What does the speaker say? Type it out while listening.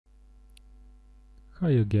Hi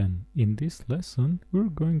again. In this lesson we're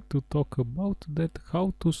going to talk about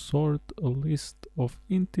how to sort a list of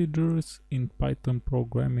integers in Python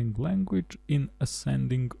programming language in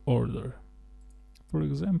ascending order. For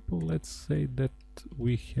example, let's say that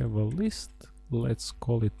we have a list, let's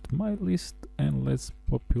call it my list, and let's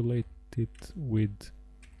populate it with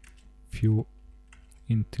few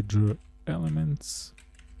integer elements,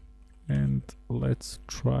 and let's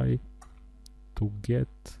try to get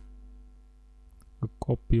a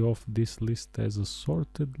copy of this list as a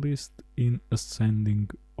sorted list in ascending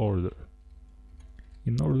order.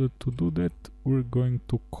 In order to do that, we're going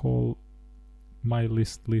to call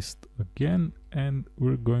myList list again, and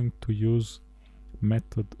we're going to use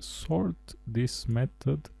method sort. This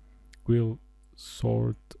method will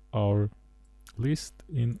sort our list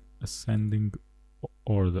in ascending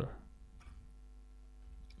order.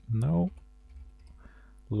 Now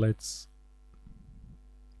let's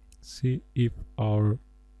see if our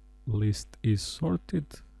list is sorted.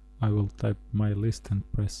 I will type my list and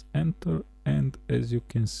press enter, and as you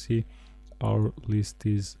can see, our list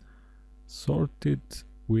is sorted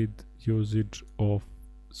with usage of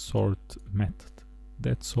sort method.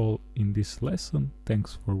 That's all in this lesson.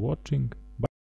 Thanks for watching.